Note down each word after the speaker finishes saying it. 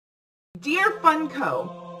Dear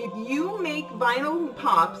Funko, if you make vinyl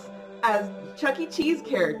pops as Chuck E. Cheese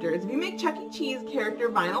characters, if you make Chuck E. Cheese character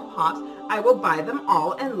vinyl pops, I will buy them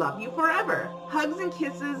all and love you forever. Hugs and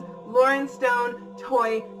kisses, Loryn Stone,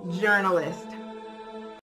 toy journalist.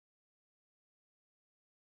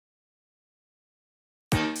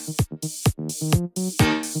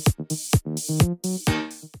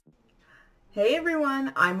 Hey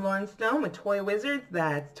everyone, I'm Loryn Stone with Toy Wizards,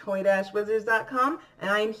 that's toy-wizards.com, and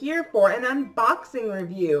I'm here for an unboxing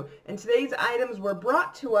review. And today's items were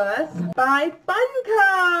brought to us by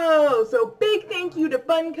Funko! So big thank you to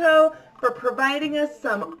Funko for providing us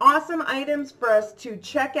some awesome items for us to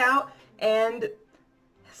check out and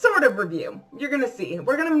sort of review. You're going to see.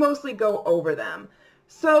 We're going to mostly go over them.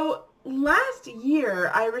 So last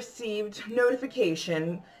year, I received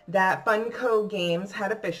notification that Funko Games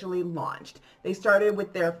had officially launched. They started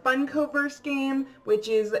with their Funkoverse game, which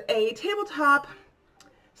is a tabletop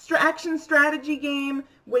action strategy game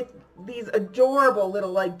with these adorable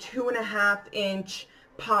little like 2.5-inch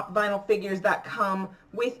pop vinyl figures that come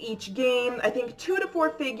with each game. I think 2 to 4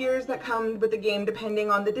 figures that come with the game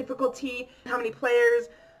depending on the difficulty, how many players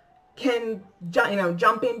can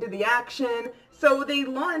jump into the action. So they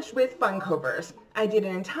launched with Funkoverse. I did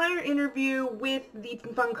an entire interview with the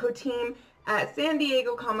Funko team at San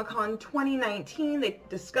Diego Comic-Con 2019. They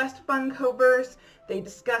discussed Funkoverse. They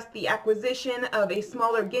discussed the acquisition of a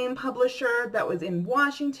smaller game publisher that was in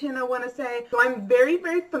Washington, I want to say. So I'm very,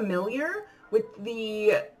 very familiar with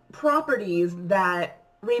the properties that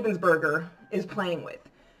Ravensburger is playing with.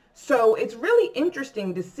 So it's really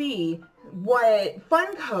interesting to see what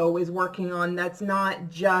Funko is working on that's not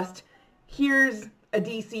just here's a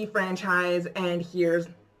DC franchise and here's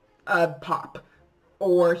a pop,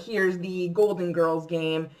 or here's the Golden Girls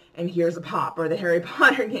game and here's a pop, or the Harry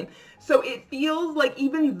Potter game. So it feels like,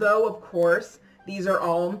 even though of course these are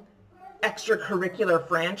all extracurricular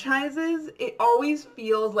franchises, it always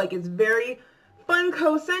feels like it's very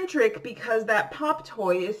Funko-centric because that pop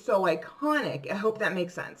toy is so iconic. I hope that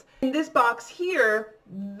makes sense. In this box here,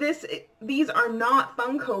 these are not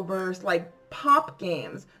Funkoverse like pop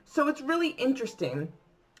games, so it's really interesting.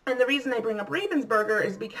 And the reason I bring up Ravensburger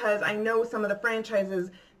is because I know some of the franchises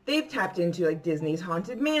they've tapped into, like Disney's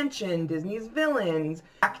Haunted Mansion, Disney's Villains,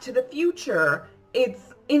 Back to the Future.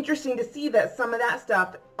 It's interesting to see that some of that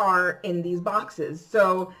stuff are in these boxes.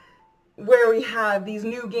 So where we have these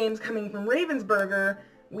new games coming from Ravensburger,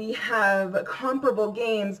 we have comparable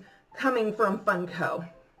games coming from Funko.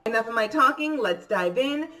 Enough of my talking, let's dive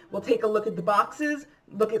in. We'll take a look at the boxes,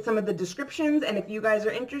 look at some of the descriptions, and if you guys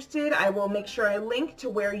are interested, I will make sure I link to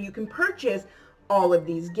where you can purchase all of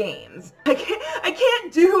these games. I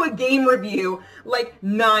can't do a game review like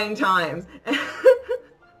 9 times.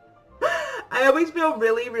 I always feel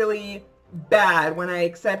really, really bad when I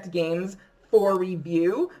accept games for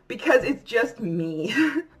review because it's just me.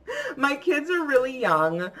 My kids are really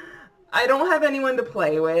young. I don't have anyone to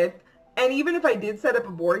play with. And even if I did set up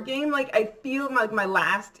a board game, like, I feel like my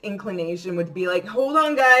last inclination would be like, hold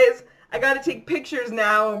on guys, I gotta take pictures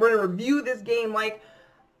now and we're gonna review this game. Like,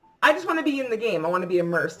 I just want to be in the game. I want to be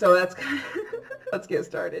immersed. So that's let's get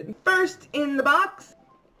started. First in the box,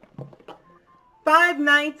 Five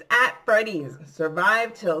Nights at Freddy's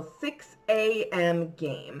Survive Till 6 a.m.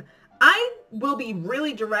 game. I will be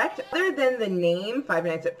really direct. Other than the name, Five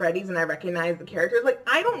Nights at Freddy's, and I recognize the characters, like,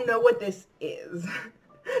 I don't know what this is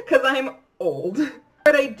because I'm old.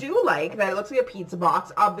 But I do like that it looks like a pizza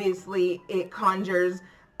box. Obviously, it conjures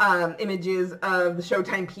images of the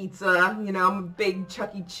Showtime pizza. You know, I'm a big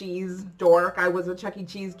Chuck E. Cheese dork. I was a Chuck E.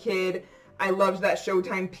 Cheese kid. I loved that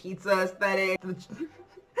Showtime pizza aesthetic.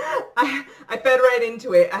 I fed right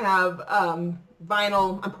into it. I have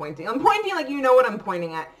vinyl. I'm pointing like you know what I'm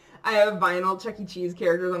pointing at. I have vinyl Chuck E. Cheese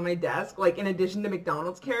characters on my desk, like, in addition to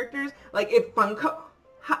McDonald's characters. Like, if Funko,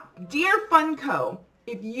 dear Funko,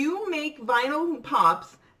 if you make vinyl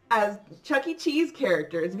pops as Chuck E. Cheese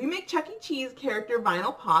characters, if you make Chuck E. Cheese character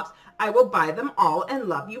vinyl pops, I will buy them all and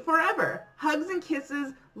love you forever. Hugs and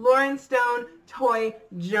kisses, Loryn Stone, toy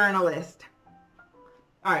journalist.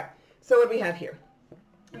 Alright, so what do we have here?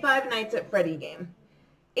 Five Nights at Freddy game.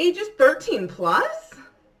 Ages 13 plus?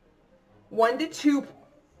 1 to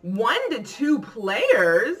 2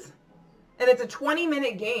 players? And it's a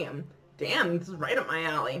 20-minute game. Damn, this is right up my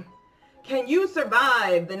alley. Can you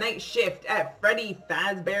survive the night shift at Freddy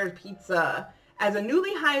Fazbear's Pizza? As a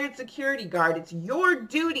newly hired security guard, it's your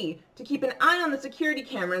duty to keep an eye on the security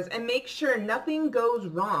cameras and make sure nothing goes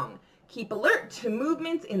wrong. Keep alert to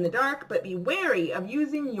movements in the dark, but be wary of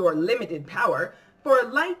using your limited power for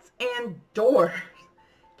lights and doors.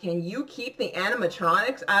 Can you keep the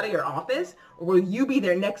animatronics out of your office, or will you be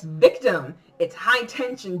their next victim? It's high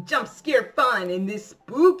tension, jump scare fun in this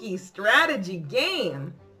spooky strategy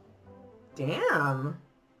game. Damn.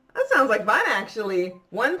 That sounds like fun, actually.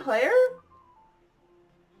 One player?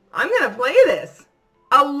 I'm gonna play this.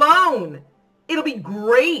 Alone. It'll be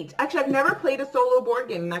great. Actually, I've never played a solo board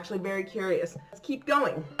game. I'm actually very curious. Let's keep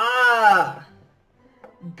going.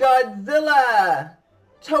 Godzilla.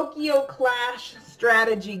 Tokyo Clash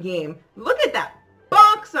strategy game. Look at that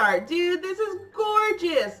box art, dude. This is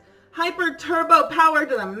gorgeous. Hyper turbo power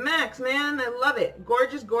to the max, man. I love it.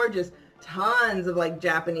 Gorgeous, gorgeous. Tons of like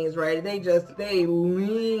Japanese, right? They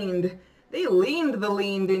leaned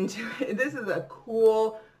into it. This is a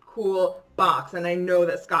cool box, and I know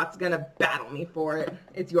that Scott's gonna battle me for it.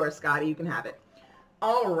 It's yours, Scotty. You can have it.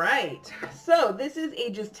 All right. So this is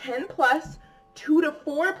ages 10 plus, 2 to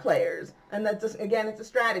 4 players, and that's just, again, it's a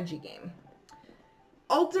strategy game.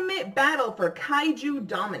 Ultimate battle for kaiju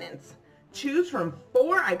dominance. Choose from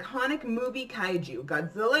 4 iconic movie kaiju: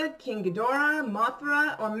 Godzilla, King Ghidorah,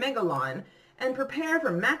 Mothra, or Megalon, and prepare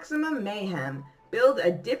for maximum mayhem. Build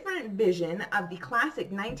a different vision of the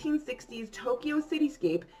classic 1960s Tokyo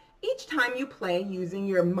cityscape each time you play using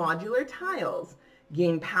your modular tiles.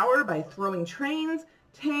 Gain power by throwing trains,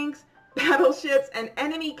 tanks, battleships, and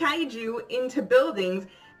enemy kaiju into buildings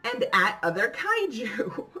and at other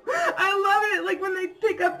kaiju. I love it, like when they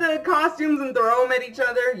pick up the costumes and throw them at each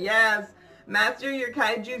other. Yes. Master your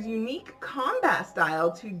kaiju's unique combat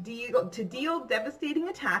style to deal devastating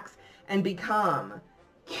attacks and become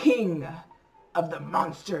king of the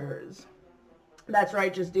monsters. That's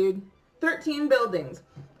right, just dude. 13 buildings.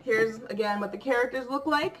 Here's again what the characters look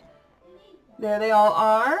like. There they all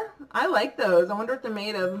are. I like those. I wonder what they're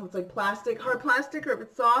made of. It's like plastic, hard plastic, or if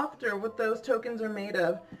it's soft, or what those tokens are made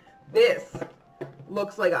of. This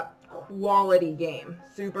looks like a quality game.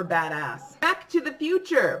 Super badass. Back to the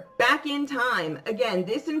Future. Back in time. Again,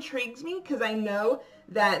 this intrigues me because I know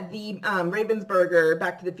that the Ravensburger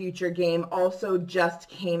Back to the Future game also just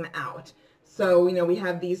came out. So, you know, we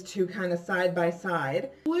have these two kind of side by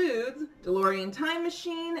side. Includes DeLorean Time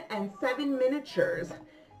Machine and 7 miniatures.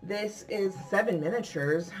 This is 7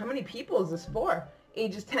 miniatures. How many people is this for?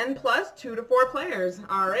 Ages 10 plus, 2 to 4 players.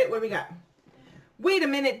 All right, what do we got? Wait a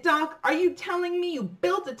minute, Doc. Are you telling me you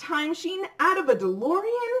built a time machine out of a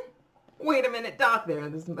DeLorean? Wait a minute, Doc. There,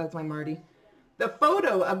 that's my Marty. The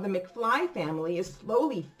photo of the McFly family is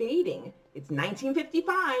slowly fading. It's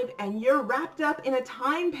 1955, and you're wrapped up in a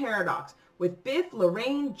time paradox with Biff,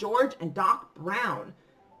 Lorraine, George, and Doc Brown.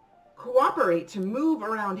 Cooperate to move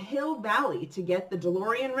around Hill Valley to get the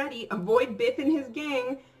DeLorean ready, avoid Biff and his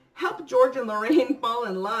gang, help George and Lorraine fall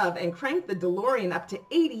in love, and crank the DeLorean up to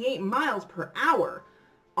 88 miles per hour.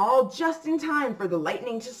 All just in time for the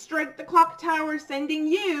lightning to strike the clock tower, sending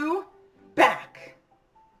you back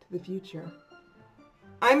to the future.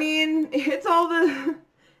 I mean, it's all the...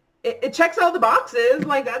 It checks all the boxes.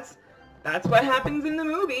 Like, that's what happens in the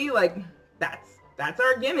movie. Like, that's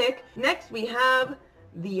our gimmick. Next, we have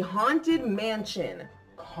the Haunted Mansion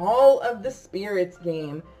Call of the Spirits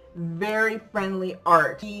game. Very friendly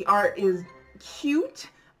art. The art is cute.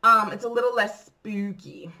 It's a little less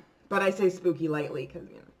spooky, but I say spooky lightly because,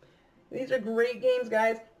 you know, these are great games,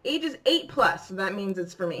 guys. Ages 8 plus, so that means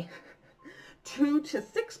it's for me. 2 to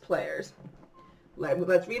 6 players.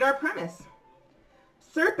 Let's read our premise.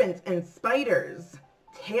 Serpents and spiders,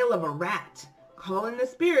 tale of a rat, calling the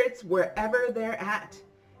spirits wherever they're at.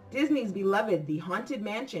 Disney's beloved The Haunted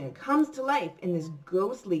Mansion comes to life in this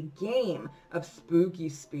ghostly game of spooky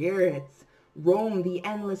spirits. Roam the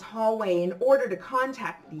endless hallway in order to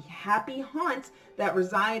contact the happy haunts that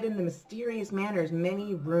reside in the mysterious manor's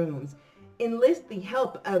many rooms. Enlist the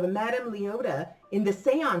help of Madame Leota in the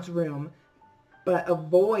seance room, but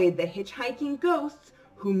avoid the hitchhiking ghosts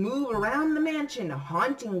who move around the mansion,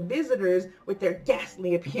 haunting visitors with their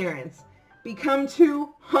ghastly appearance. Become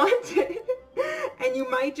too haunted, and you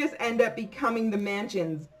might just end up becoming the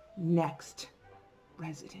mansion's next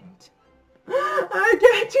resident. I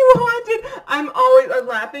get too haunted. I'm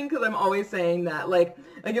laughing because I'm always saying that. Like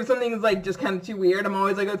if something is like just kind of too weird, I'm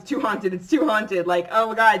always like, oh, it's too haunted. It's too haunted. Like, oh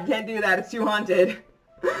my God, can't do that. It's too haunted.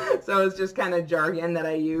 So it's just kind of jargon that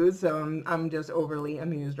I use. So I'm just overly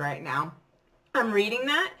amused right now. I'm reading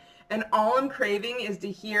that, and all I'm craving is to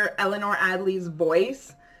hear Eleanor Adley's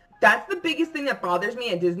voice. That's the biggest thing that bothers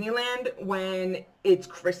me at Disneyland when it's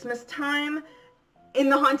Christmas time in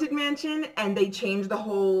the Haunted Mansion and they change the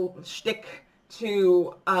whole shtick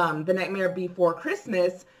to The Nightmare Before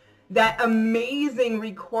Christmas. That amazing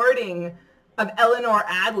recording of Eleanor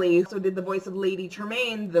Adley, who did the voice of Lady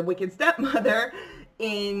Tremaine, the Wicked Stepmother,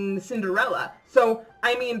 in Cinderella. So,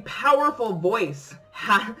 I mean, powerful voice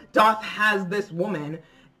doth has this woman,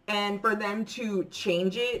 and for them to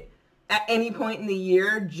change it at any point in the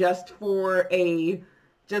year just for a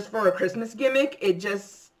Christmas gimmick, it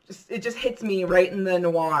just hits me right in the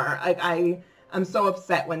noir. Like I'm so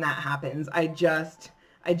upset when that happens. I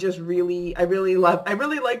really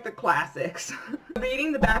like the classics.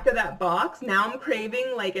 Reading the back of that box, now I'm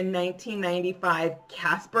craving like a 1995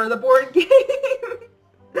 Casper the board game.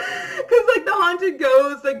 Cause like the haunted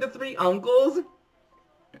ghost, like the three uncles.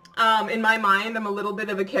 In my mind, I'm a little bit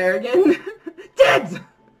of a Kerrigan. Dead!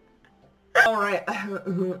 Alright.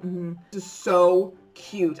 This is so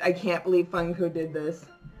cute. I can't believe Funko did this.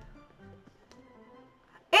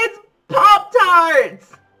 It's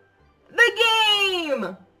Pop-Tarts! The game!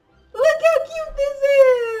 Look how cute this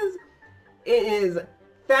is! It is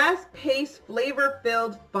fast-paced,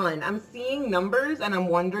 flavor-filled fun. I'm seeing numbers and I'm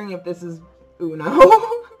wondering if this is Uno.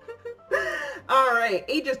 Alright,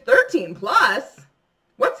 ages 13 plus.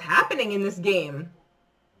 What's happening in this game?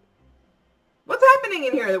 What's happening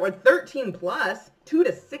in here that we're 13 plus? 2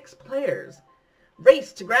 to 6 players.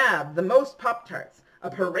 Race to grab the most Pop-Tarts. A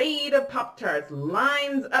parade of Pop-Tarts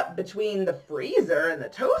lines up between the freezer and the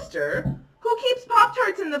toaster. Who keeps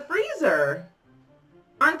Pop-Tarts in the freezer?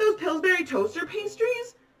 Aren't those Pillsbury toaster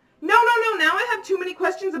pastries? No. Now I have too many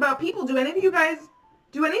questions about people. Do any of you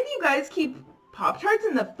guys keep Pop-Tarts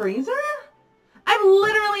in the freezer? I've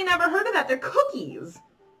literally never heard of that. They're cookies.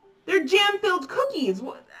 They're jam-filled cookies.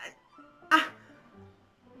 What? I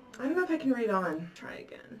don't know if I can read on. Try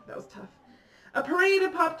again. That was tough. A parade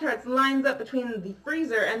of Pop-Tarts lines up between the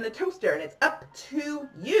freezer and the toaster, and it's up to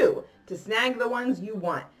you to snag the ones you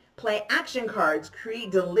want. Play action cards,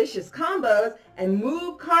 create delicious combos, and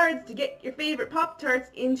move cards to get your favorite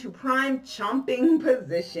Pop-Tarts into prime chomping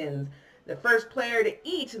positions. The first player to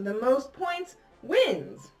eat the most points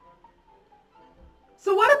wins.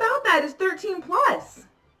 So what about that is 13 plus?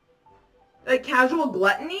 Like casual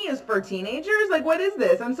gluttony is for teenagers? Like what is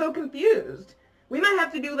this? I'm so confused. We might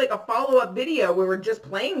have to do like a follow-up video where we're just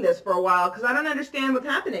playing this for a while because I don't understand what's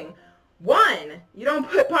happening. 1, you don't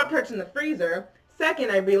put Pop-Tarts in the freezer.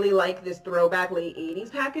 2nd, I really like this throwback late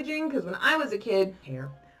 80s packaging because when I was a kid,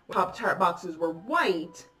 Pop-Tart boxes were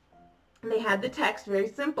white. And they had the text, very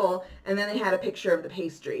simple, and then they had a picture of the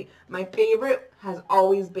pastry. My favorite has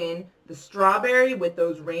always been the strawberry with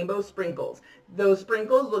those rainbow sprinkles. Those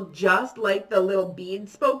sprinkles look just like the little bead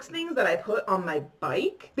spokes things that I put on my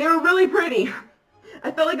bike. They were really pretty.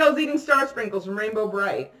 I felt like I was eating star sprinkles from Rainbow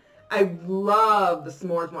Bright. I love the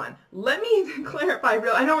s'mores one. Let me clarify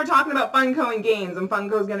I know we're talking about Funko and games, and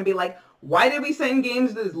Funko's going to be like, why did we send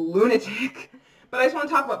games to this lunatic? But I just want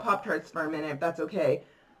to talk about Pop-Tarts for a minute, if that's okay.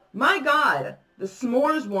 My God, the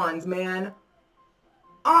s'mores ones, man.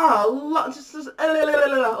 Oh,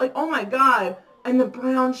 like, oh my God. And the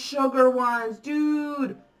brown sugar ones,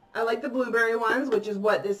 dude. I like the blueberry ones, which is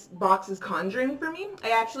what this box is conjuring for me.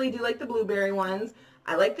 I actually do like the blueberry ones.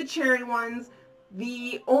 I like the cherry ones.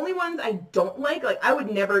 The only ones I don't like I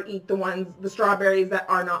would never eat the strawberries that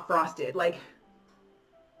are not frosted. Like,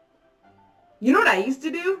 you know what I used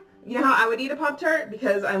to do? You know how I would eat a Pop-Tart?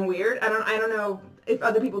 Because I'm weird. I don't know if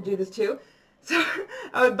other people do this too. So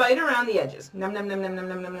I would bite around the edges. Num, num, num, num, num,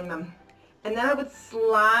 num, num, num, num. And then I would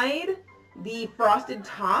slide the frosted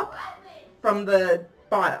top from the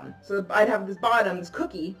bottom. So I'd have this bottom, this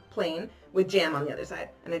cookie, plain, with jam on the other side.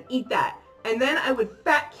 And I'd eat that. And then I would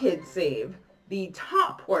fat kid save the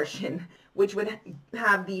top portion, which would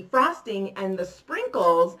have the frosting and the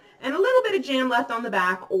sprinkles and a little bit of jam left on the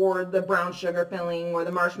back, or the brown sugar filling, or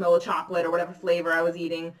the marshmallow chocolate, or whatever flavor I was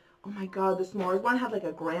eating. Oh my God, the s'mores one had like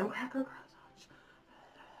a graham cracker.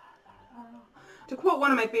 To quote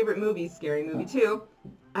one of my favorite movies, Scary Movie 2,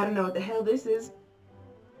 I don't know what the hell this is,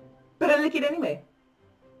 but I lick it anyway.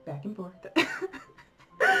 Back and forth.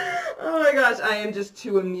 Oh my gosh, I am just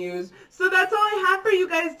too amused. So that's all I have for you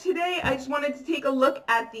guys today. I just wanted to take a look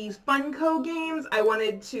at these Funko games. I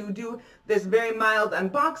wanted to do this very mild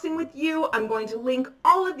unboxing with you. I'm going to link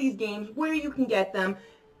all of these games where you can get them.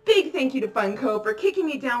 Big thank you to Funko for kicking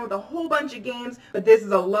me down with a whole bunch of games, but this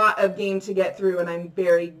is a lot of games to get through, and I'm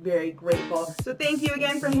very, very grateful. So thank you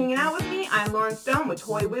again for hanging out with me. I'm Loryn Stone with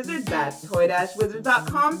Toy Wizards. That's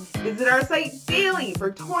toy-wizards.com. Visit our site daily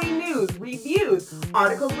for toy news, reviews,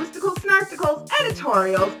 articles, listicles, snarticles,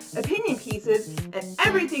 editorials, opinion pieces, and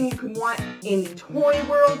everything you can want in the toy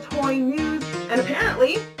world, toy news, and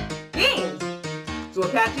apparently, games. So we'll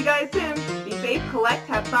catch you guys soon. Be safe, collect,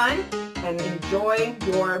 have fun, and enjoy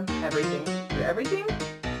your everything. Your everything?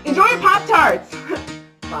 Enjoy your Pop-Tarts!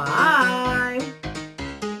 Bye!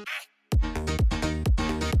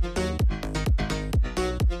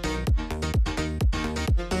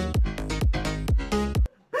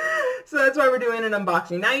 doing an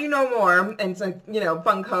unboxing. Now you know more, and so, you know,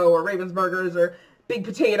 Funko or Ravensburgers or Big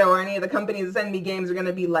Potato or any of the companies that send me games are going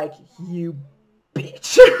to be like, you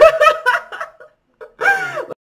bitch.